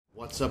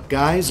What's up,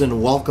 guys,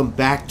 and welcome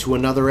back to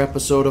another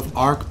episode of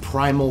Ark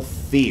Primal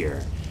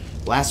Fear.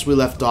 Last we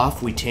left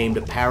off, we tamed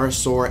a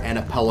Parasaur and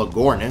a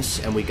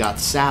Pelagornis, and we got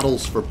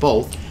saddles for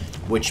both,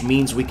 which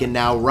means we can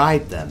now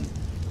ride them.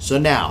 So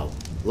now,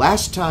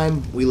 last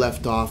time we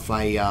left off,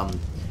 I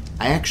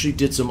actually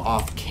did some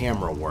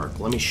off-camera work.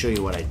 Let me show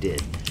you what I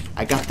did.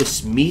 I got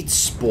this meat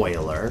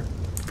spoiler,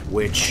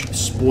 which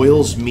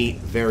spoils meat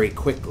very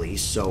quickly,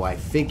 so I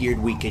figured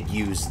we could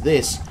use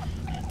this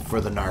for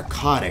the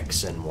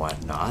narcotics and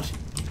whatnot.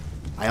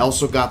 I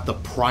also got the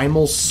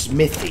Primal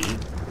Smithy,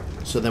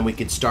 so then we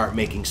could start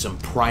making some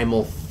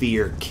Primal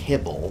Fear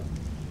kibble.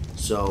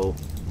 So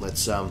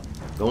let's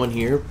go in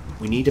here.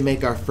 We need to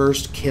make our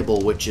first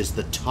kibble, which is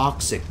the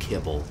toxic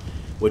kibble,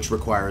 which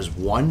requires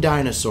 1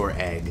 dinosaur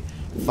egg,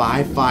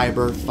 5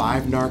 fiber,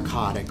 5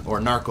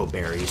 narco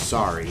berries,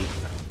 sorry,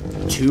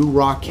 2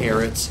 raw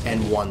carrots,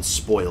 and 1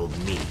 spoiled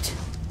meat.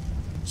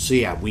 So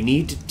yeah, we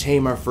need to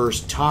tame our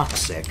first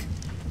toxic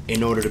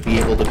in order to be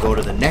able to go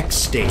to the next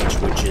stage,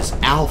 which is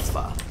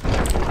alpha.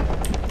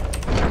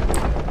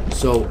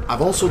 So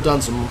I've also done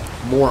some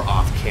more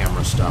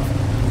off-camera stuff.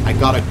 I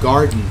got a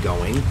garden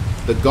going.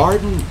 The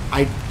garden,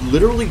 I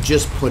literally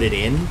just put it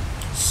in,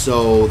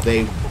 so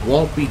they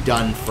won't be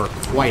done for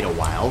quite a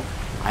while.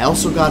 I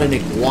also got an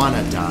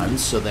iguanodon,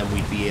 so then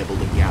we'd be able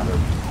to gather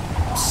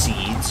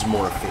seeds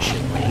more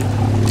efficiently.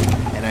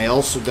 And I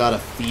also got a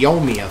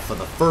Theomia for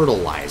the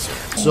fertilizer.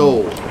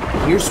 So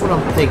here's what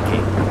I'm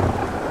thinking.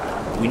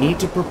 We need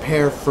to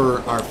prepare for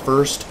our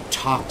first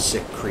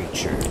toxic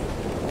creature,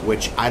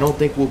 which I don't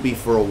think will be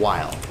for a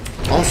while.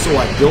 Also,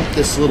 I built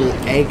this little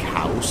egg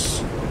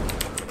house,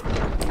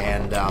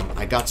 and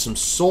I got some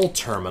soul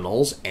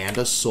terminals and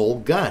a soul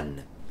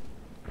gun,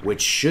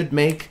 which should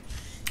make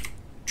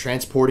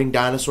transporting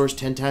dinosaurs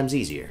 10 times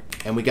easier.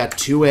 And we got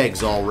 2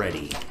 eggs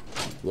already.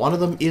 One of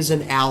them is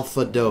an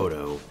alpha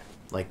dodo.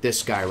 Like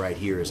this guy right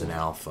here is an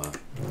alpha.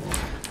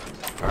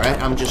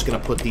 Alright, I'm just going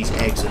to put these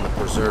eggs in the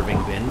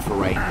preserving bin for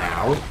right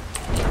now,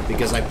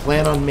 because I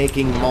plan on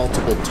making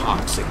multiple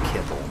toxic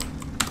kibble.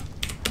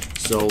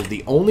 So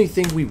the only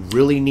thing we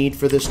really need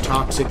for this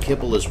toxic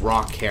kibble is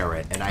raw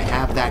carrot, and I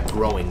have that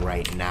growing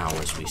right now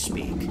as we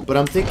speak. But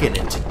I'm thinking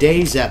in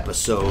today's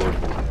episode,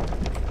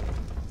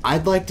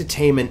 I'd like to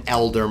tame an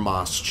elder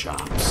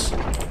Moschops.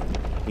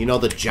 You know,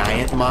 the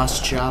giant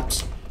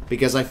Moschops?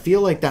 Because I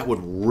feel like that would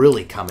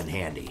really come in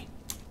handy.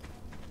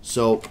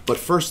 So, but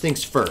first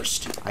things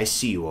first, I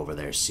see you over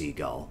there,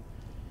 Seagull.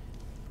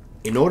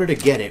 In order to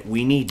get it,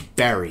 we need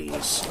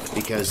berries,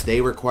 because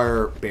they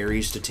require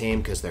berries to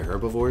tame because they're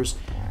herbivores.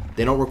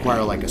 They don't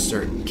require like a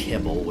certain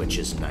kibble, which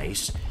is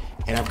nice.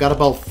 And I've got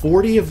about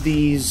 40 of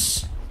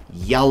these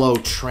yellow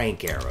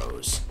trank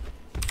arrows.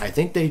 I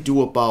think they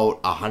do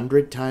about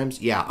 100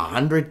 times, yeah,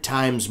 100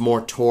 times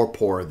more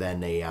torpor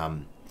than a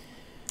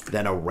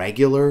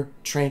regular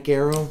trank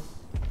arrow.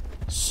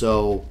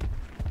 So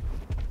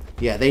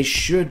yeah, they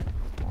should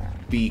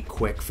be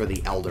quick for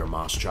the elder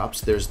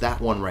Moschops. There's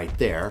that one right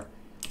there.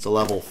 It's a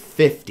level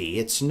 50.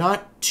 It's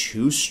not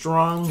too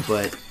strong,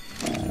 but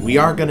we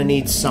are going to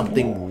need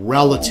something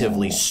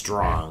relatively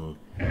strong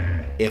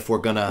if we're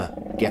going to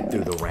get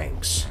through the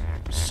ranks.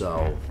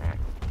 So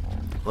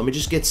let me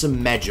just get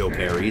some Mejo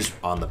berries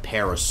on the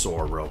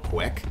Parasaur real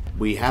quick.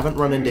 We haven't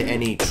run into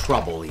any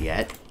trouble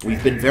yet.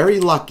 We've been very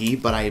lucky,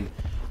 but I'm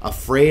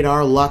afraid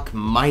our luck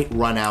might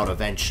run out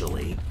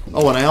eventually.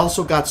 Oh, and I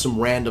also got some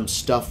random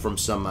stuff from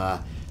some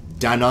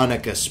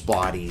Deinonychus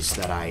bodies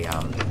that I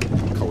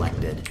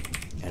collected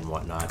and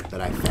whatnot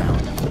that I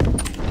found.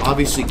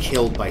 Obviously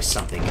killed by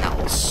something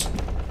else.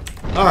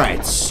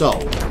 Alright, so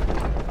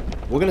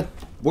we're gonna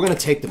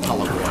take the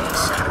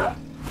Pelagornis.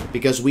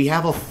 Because we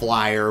have a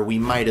flyer, we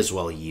might as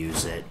well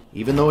use it.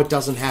 Even though it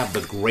doesn't have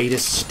the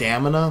greatest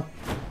stamina,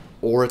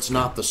 or it's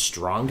not the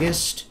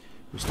strongest,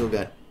 we still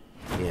got...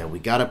 Yeah, we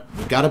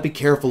gotta be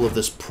careful of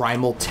this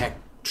Primal Tech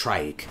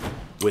Trike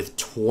with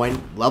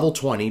level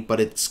 20,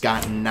 but it's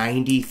got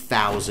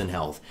 90,000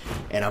 health.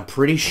 And I'm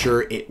pretty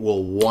sure it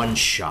will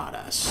one-shot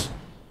us.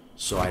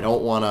 So I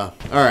don't want to...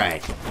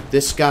 Alright,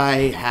 this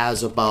guy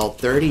has about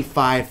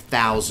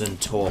 35,000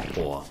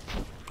 torpor.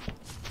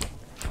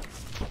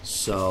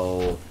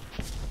 So...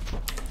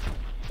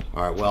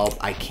 Alright, well,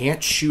 I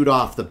can't shoot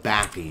off the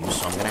back of you,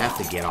 so I'm going to have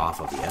to get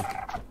off of you.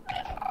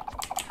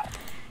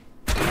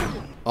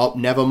 Oh,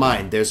 never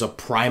mind. There's a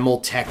Primal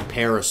Tech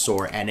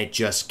Parasaur, and it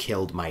just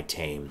killed my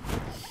tame.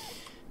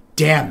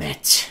 Damn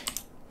it!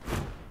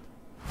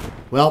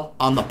 Well,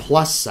 on the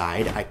plus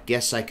side, I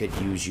guess I could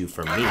use you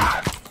for meat.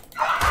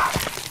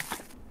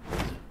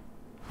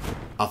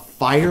 A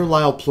Fire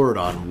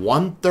Lyopleurodon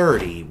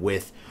 130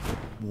 with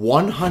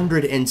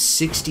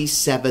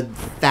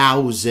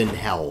 167,000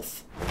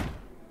 health.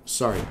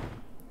 Sorry.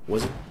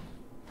 Was it?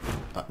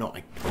 No,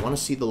 I want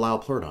to see the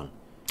Lyopleurodon.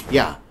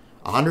 Yeah.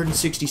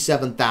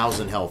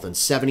 167,000 health and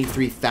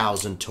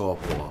 73,000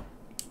 torpor.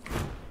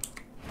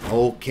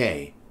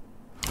 Okay.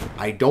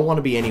 I don't want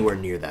to be anywhere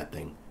near that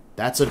thing.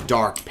 That's a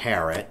dark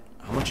parrot.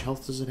 How much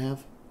health does it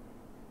have?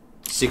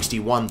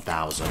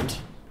 61,000.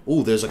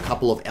 Ooh, there's a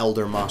couple of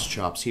elder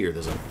Moschops here.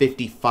 There's a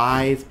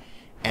 55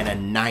 and a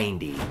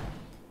 90.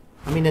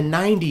 I mean, a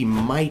 90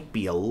 might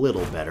be a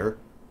little better.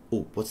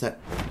 Oh, what's that?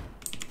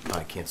 Oh,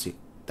 I can't see.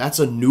 That's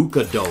a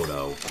Nuka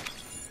Dodo.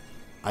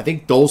 I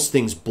think those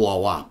things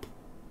blow up.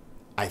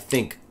 I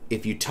think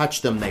if you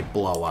touch them, they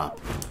blow up.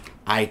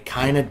 I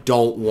kind of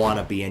don't want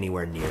to be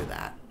anywhere near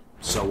that.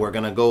 So we're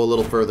going to go a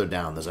little further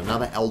down. There's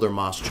another Elder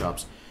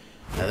Moschops.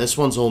 Now, this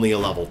one's only a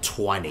level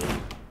 20.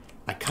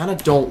 I kind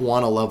of don't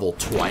want a level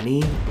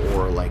 20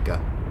 or like a...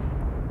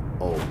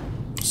 Oh,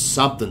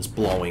 something's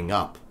blowing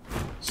up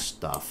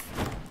stuff.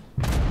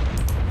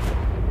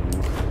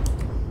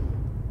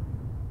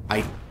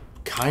 I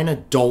kind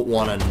of don't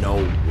want to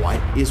know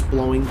what is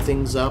blowing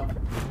things up,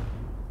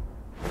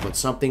 but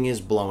something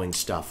is blowing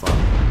stuff up.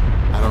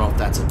 I don't know if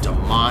that's a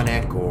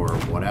demonic or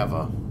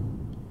whatever.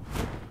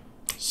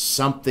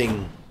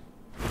 Something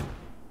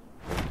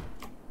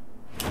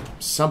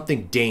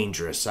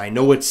dangerous. I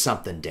know it's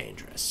something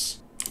dangerous.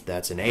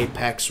 That's an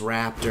Apex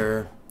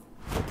Raptor.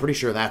 I'm pretty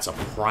sure that's a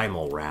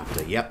Primal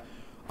Raptor. Yep.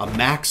 A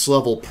max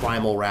level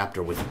Primal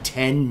Raptor with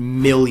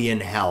 10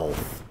 million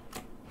health.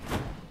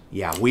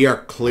 Yeah, we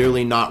are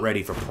clearly not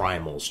ready for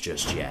primals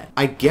just yet.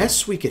 I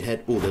guess we could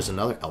head... Oh, there's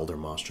another Elder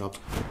Moschops.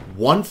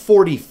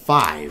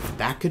 145.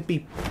 That could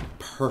be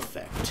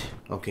perfect.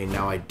 Okay,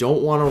 now I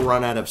don't want to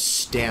run out of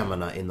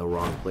stamina in the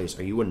wrong place.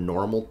 Are you a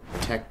normal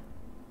tech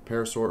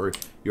Parasaur? Or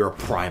you're a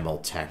primal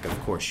tech? Of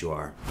course you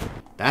are.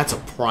 That's a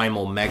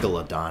primal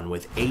Megalodon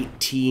with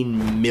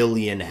 18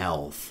 million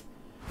health.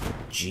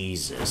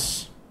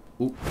 Jesus.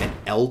 Ooh, an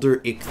Elder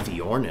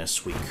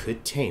Ichthyornis. We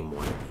could tame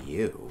one of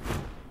you.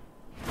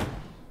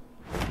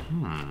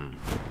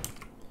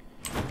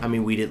 I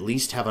mean, we'd at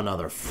least have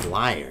another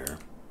flyer.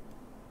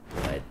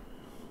 But,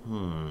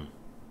 I'm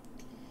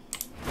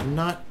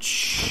not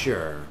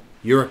sure.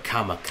 You're a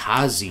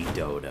Kamikaze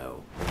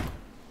Dodo.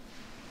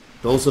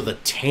 Those are the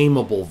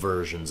tameable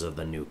versions of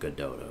the Nuka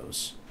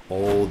Dodos.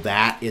 Oh,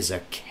 that is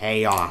a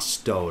Chaos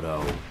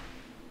Dodo.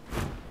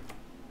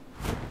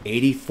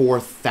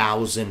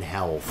 84,000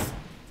 health.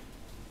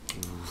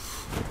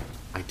 Oof.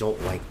 I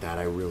don't like that.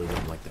 I really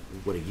don't like that.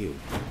 What are you?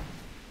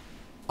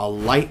 A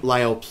light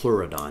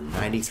Lyopleurodon,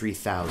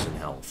 93,000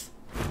 health.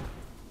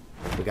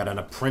 We got an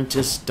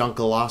Apprentice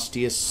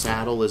Dunkleosteus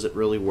saddle. Is it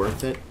really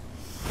worth it?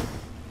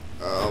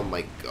 Oh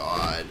my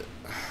god.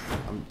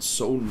 I'm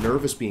so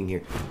nervous being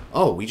here.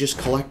 Oh, we just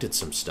collected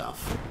some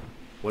stuff.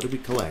 What did we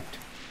collect?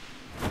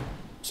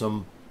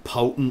 Some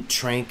potent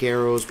trank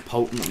arrows,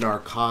 potent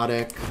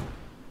narcotic.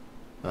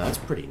 Oh, that's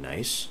pretty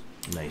nice.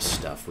 Nice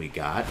stuff we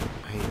got.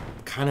 I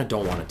kind of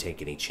don't want to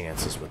take any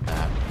chances with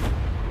that.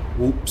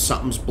 Whoop,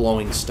 something's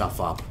blowing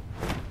stuff up.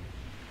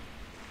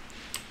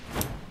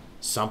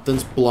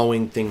 Something's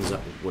blowing things up.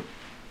 What?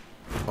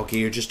 Okay,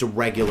 you're just a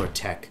regular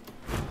tech.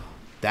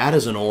 That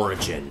is an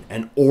Origin.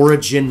 An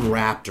Origin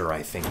Raptor,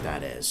 I think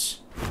that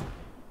is.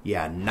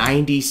 Yeah,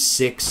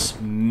 96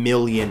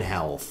 million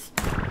health.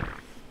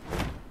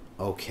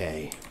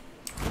 Okay.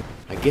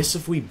 I guess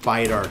if we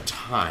bide our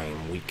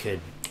time, we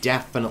could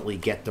definitely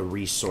get the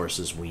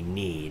resources we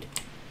need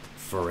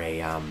for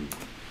a,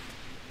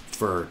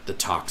 for the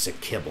toxic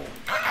kibble.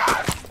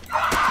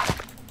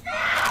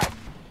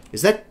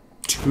 Is that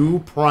 2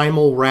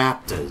 primal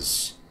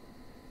raptors?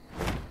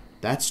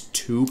 That's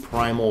 2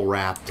 primal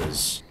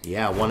raptors.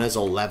 Yeah, one has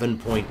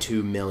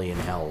 11.2 million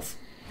health.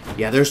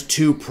 Yeah, there's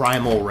 2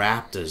 primal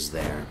raptors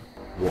there.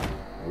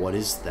 What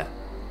is that?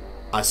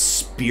 A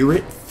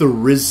spirit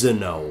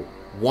Therizino.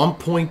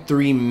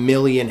 1.3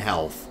 million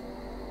health.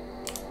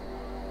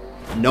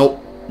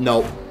 Nope,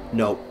 nope,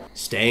 nope.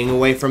 Staying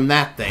away from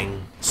that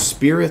thing.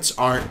 Spirits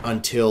aren't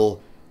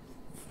until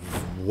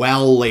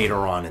well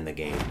later on in the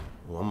game.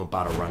 Well, I'm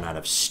about to run out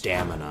of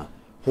stamina.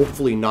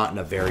 Hopefully not in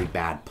a very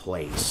bad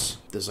place.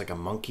 There's like a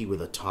monkey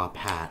with a top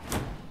hat.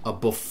 A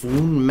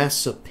buffoon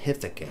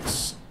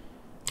Mesopithecus.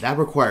 That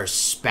requires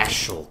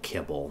special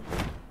kibble.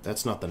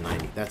 That's not the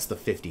 90. That's the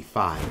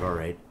 55.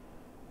 Alright.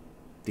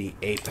 The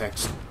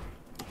Apex.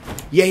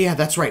 Yeah,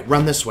 that's right.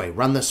 Run this way.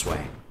 Run this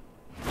way.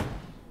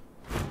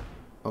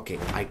 Okay,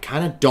 I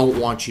kind of don't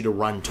want you to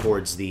run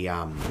towards the,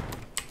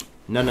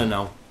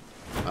 No.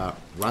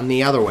 Run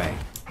the other way.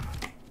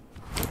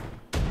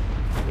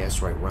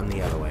 Yes, right. Run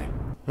the other way.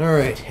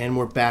 Alright, and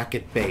we're back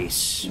at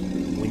base.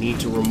 We need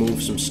to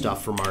remove some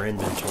stuff from our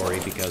inventory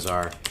because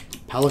our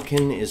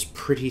Pelican is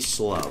pretty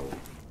slow.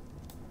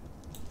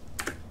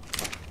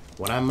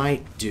 What I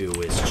might do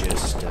is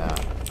just,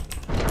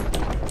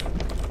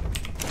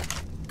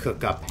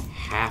 cook up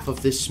half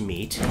of this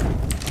meat,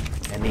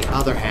 and the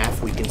other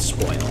half we can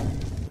spoil.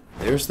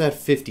 There's that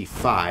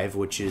 55,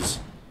 which is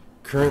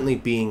currently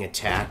being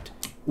attacked.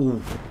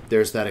 Ooh,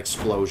 there's that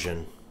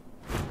explosion.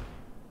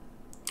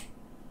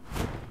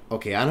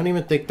 Okay, I don't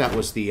even think that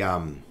was the,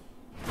 I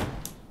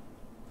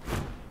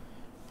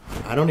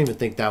don't even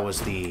think that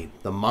was the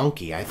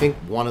monkey. I think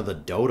one of the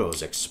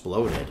dodos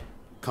exploded.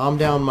 Calm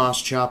down,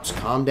 Moschops.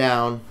 Calm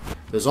down.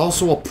 There's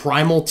also a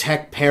Primal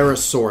Tech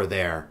Parasaur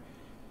there.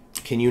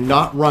 Can you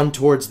not run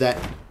towards that?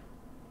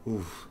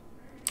 Oof.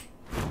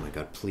 Oh my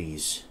god,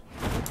 please.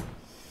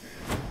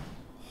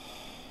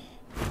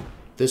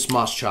 This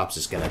Moschops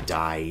is gonna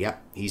die. Yep,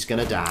 he's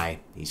gonna die.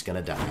 He's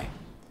gonna die.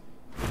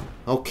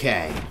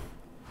 Okay.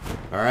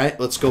 Alright,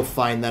 let's go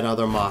find that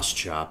other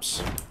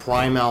Moschops.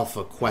 Prime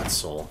Alpha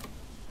Quetzal.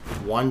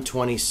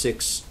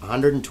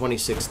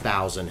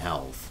 126,000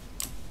 health.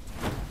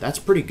 That's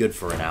pretty good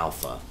for an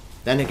alpha.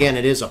 Then again,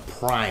 it is a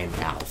prime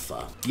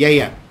alpha.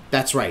 Yeah,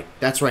 that's right.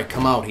 That's right.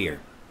 Come out here.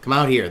 Come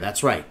out here.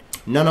 That's right.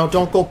 No,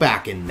 don't go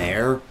back in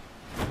there.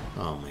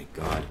 Oh my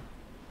god.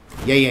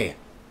 Yeah.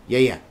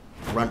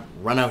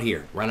 Run out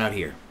here. Run out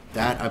here.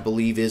 That, I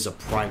believe, is a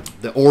prime...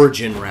 The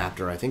Origin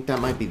Raptor. I think that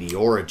might be the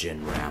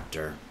Origin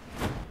Raptor.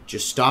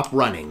 Just stop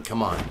running.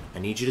 Come on. I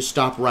need you to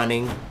stop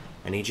running.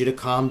 I need you to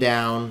calm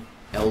down.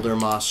 Elder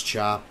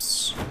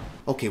Moschops.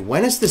 Okay,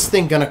 when is this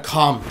thing gonna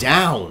calm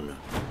down?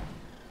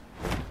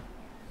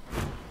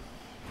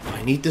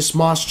 I need this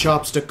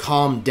Moschops to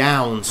calm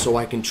down so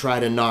I can try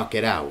to knock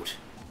it out.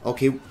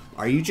 Okay,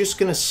 are you just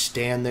gonna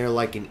stand there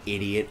like an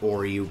idiot,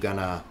 or are you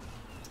gonna...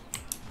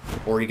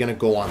 Or are you gonna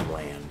go on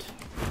land?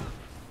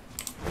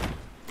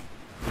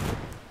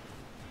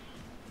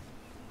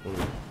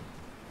 Ooh,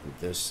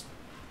 there's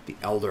the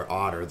Elder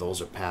Otter.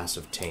 Those are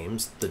passive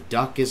tames. The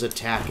duck is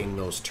attacking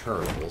those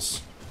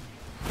turtles.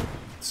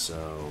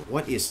 So,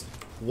 what is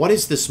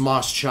this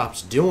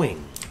Moschops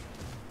doing?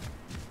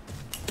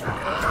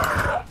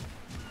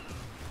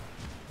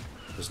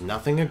 There's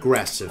nothing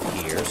aggressive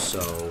here,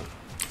 so...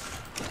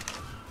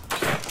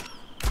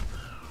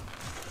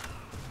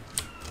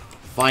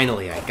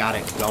 Finally, I got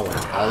it going.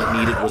 All it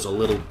needed was a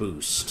little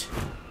boost.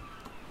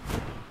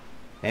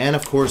 And,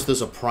 of course,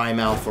 there's a Prime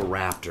Alpha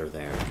Raptor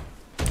there.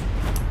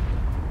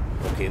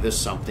 Okay, there's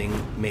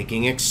something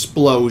making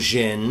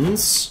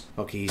explosions.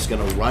 Okay, he's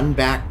gonna run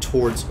back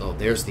towards... Oh,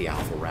 there's the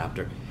Alpha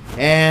Raptor.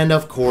 And,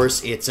 of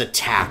course, it's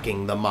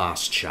attacking the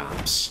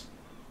Moschops.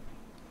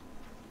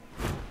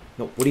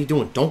 No, what are you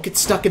doing? Don't get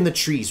stuck in the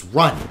trees.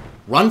 Run!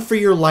 Run for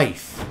your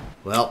life!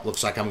 Well,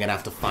 looks like I'm gonna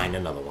have to find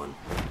another one.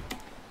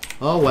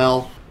 Oh,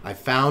 well. I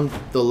found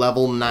the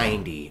level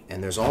 90,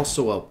 and there's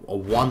also a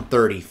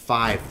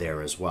 135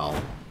 there as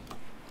well.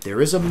 There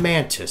is a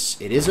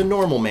mantis. It is a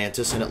normal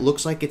mantis, and it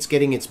looks like it's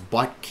getting its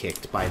butt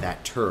kicked by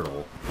that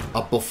turtle.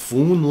 A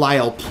buffoon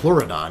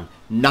Lyopleurodon.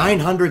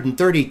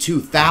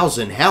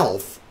 932,000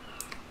 health?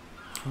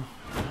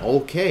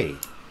 Okay.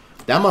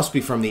 That must be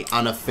from the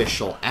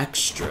unofficial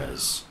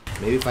extras.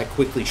 Maybe if I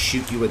quickly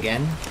shoot you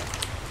again?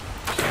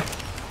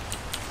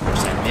 Of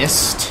course, I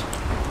missed.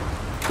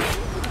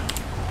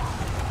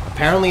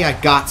 Apparently I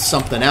got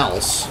something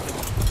else.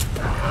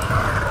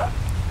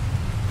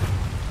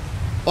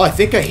 Oh, I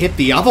think I hit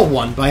the other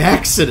one by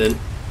accident.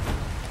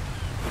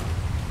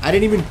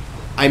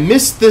 I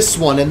missed this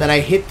one, and then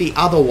I hit the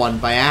other one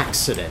by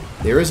accident.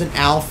 There is an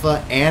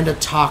alpha and a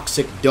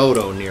toxic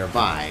dodo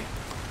nearby.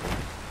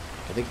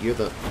 I think you're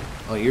the...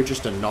 Oh, you're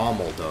just a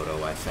normal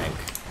dodo, I think.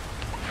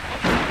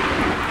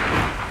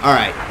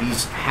 Alright,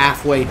 he's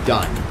halfway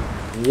done.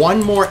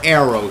 One more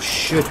arrow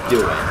should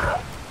do it.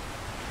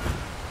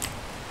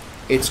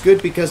 It's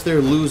good because they're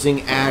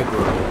losing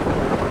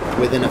aggro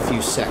within a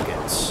few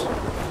seconds.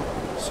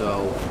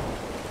 So,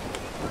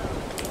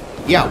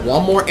 yeah,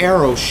 one more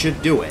arrow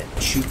should do it.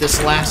 Shoot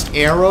this last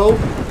arrow,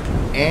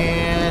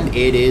 and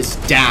it is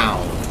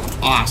down.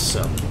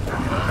 Awesome.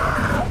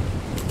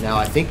 Now,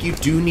 I think you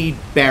do need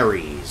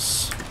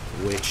berries,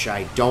 which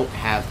I don't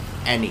have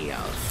any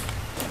of.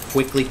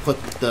 Quickly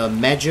put the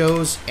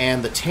Mejos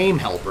and the Tame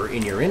Helper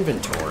in your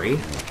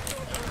inventory,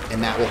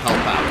 and that will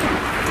help out.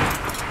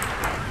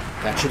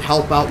 That should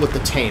help out with the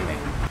taming.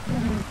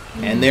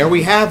 And there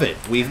we have it.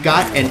 We've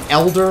got an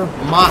Elder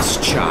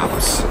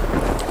Moschops.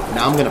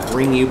 Now I'm going to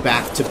bring you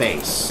back to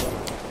base.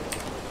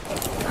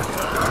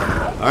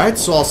 Alright,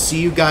 so I'll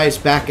see you guys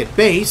back at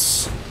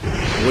base,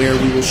 where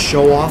we will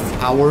show off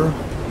our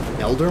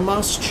Elder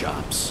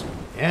Moschops.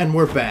 And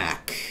we're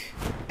back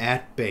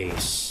at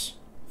base.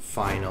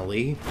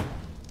 Finally.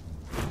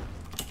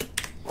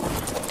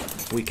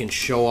 We can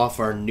show off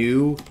our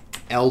new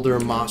Elder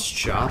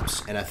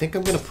Moschops, and I think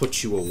I'm going to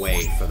put you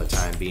away for the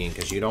time being,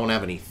 because you don't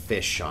have any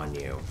fish on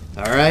you.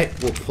 Alright,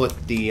 we'll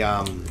put the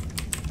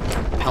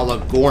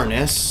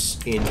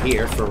Pelagornis in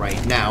here for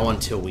right now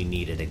until we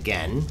need it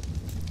again.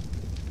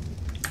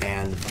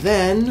 And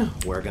then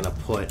we're going to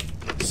put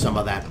some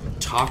of that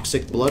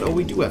toxic blood. Oh,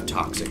 we do have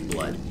toxic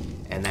blood.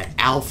 And that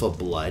alpha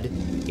blood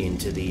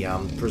into the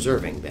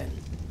preserving bin.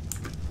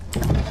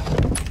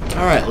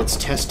 Alright, let's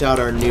test out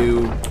our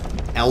new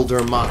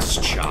Elder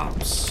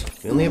Moschops.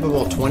 We only have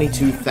about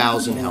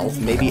 22,000 health.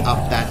 Maybe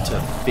up that to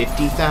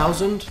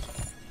 50,000.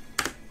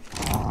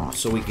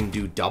 So we can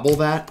do double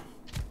that.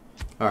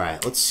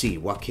 Alright, let's see.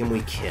 What can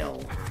we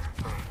kill?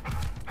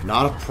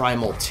 Not a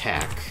Primal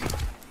Tech.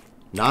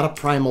 Not a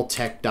Primal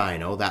Tech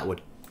Dino. That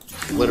would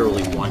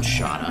literally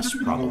one-shot us,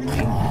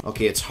 probably.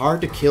 Okay, it's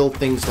hard to kill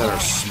things that are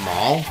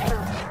small.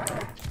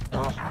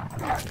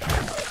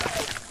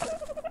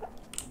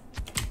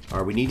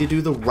 Alright, we need to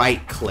do the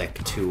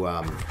right-click to,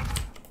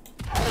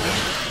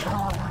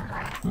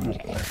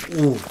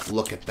 Ooh,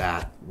 look at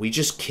that. We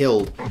just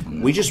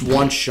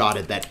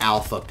one-shotted that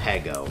Alpha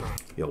Pego.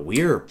 Yo,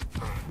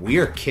 We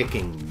are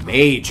kicking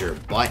major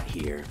butt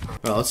here.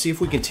 Well, let's see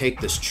if we can take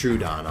this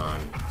Troodon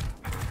on.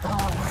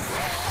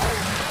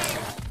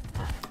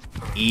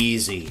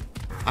 Easy.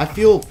 I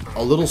feel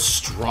a little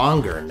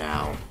stronger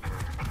now.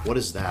 What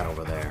is that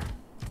over there?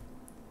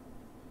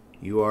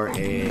 You are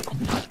a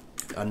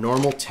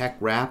normal tech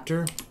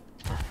raptor.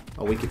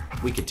 Oh, we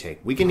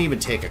can even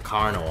take a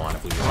Carno on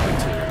if we wanted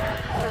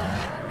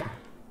to.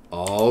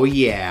 Oh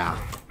yeah.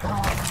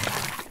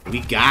 We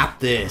got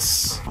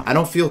this. I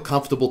don't feel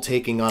comfortable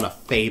taking on a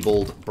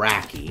fabled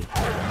Bracky.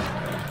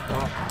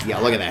 Yeah,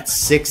 look at that.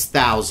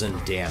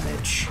 6,000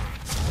 damage.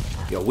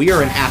 Yo, we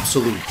are an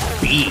absolute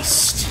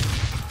beast.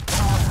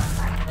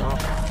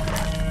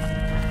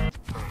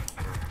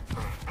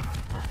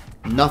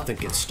 Nothing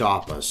can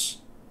stop us.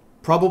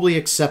 Probably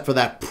except for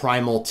that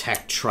Primal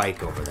Tech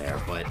Trike over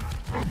there, but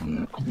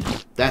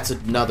that's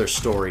another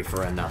story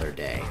for another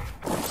day.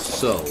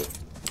 So,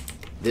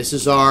 this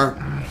is our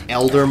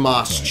Elder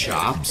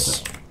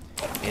Moschops.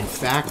 In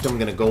fact, I'm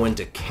going to go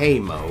into K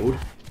mode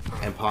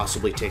and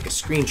possibly take a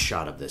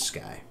screenshot of this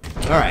guy.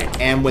 Alright,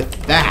 and with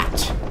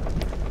that,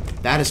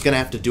 that is going to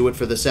have to do it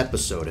for this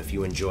episode. If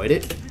you enjoyed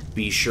it,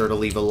 be sure to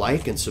leave a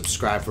like and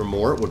subscribe for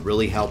more. It would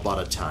really help out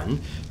a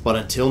ton. But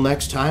until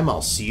next time,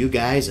 I'll see you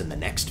guys in the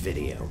next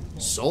video.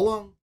 So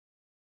long.